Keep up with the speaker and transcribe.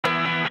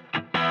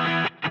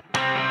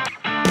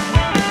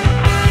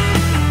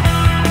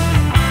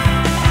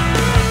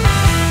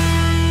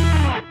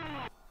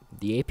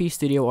AP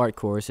Studio Art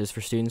course is for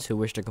students who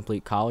wish to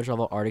complete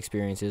college-level art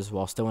experiences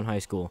while still in high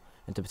school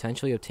and to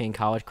potentially obtain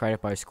college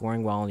credit by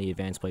scoring well on the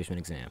advanced placement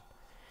exam.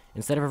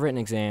 Instead of a written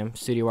exam,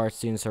 Studio Art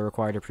students are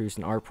required to produce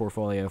an art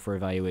portfolio for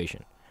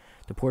evaluation.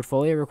 The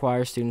portfolio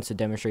requires students to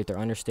demonstrate their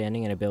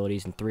understanding and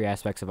abilities in 3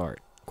 aspects of art: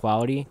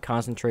 quality,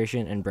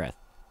 concentration, and breadth.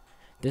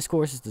 This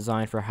course is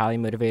designed for highly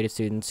motivated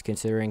students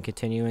considering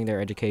continuing their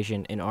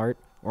education in art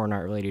or an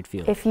art-related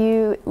field. If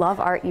you love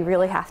art, you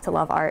really have to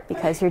love art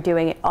because you're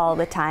doing it all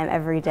the time,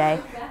 every day,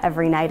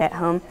 every night at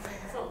home.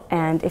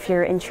 And if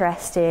you're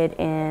interested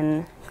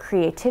in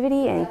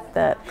creativity and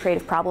the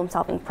creative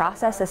problem-solving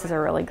process, this is a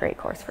really great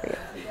course for you.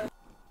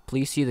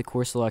 Please see the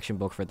course selection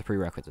book for the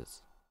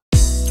prerequisites.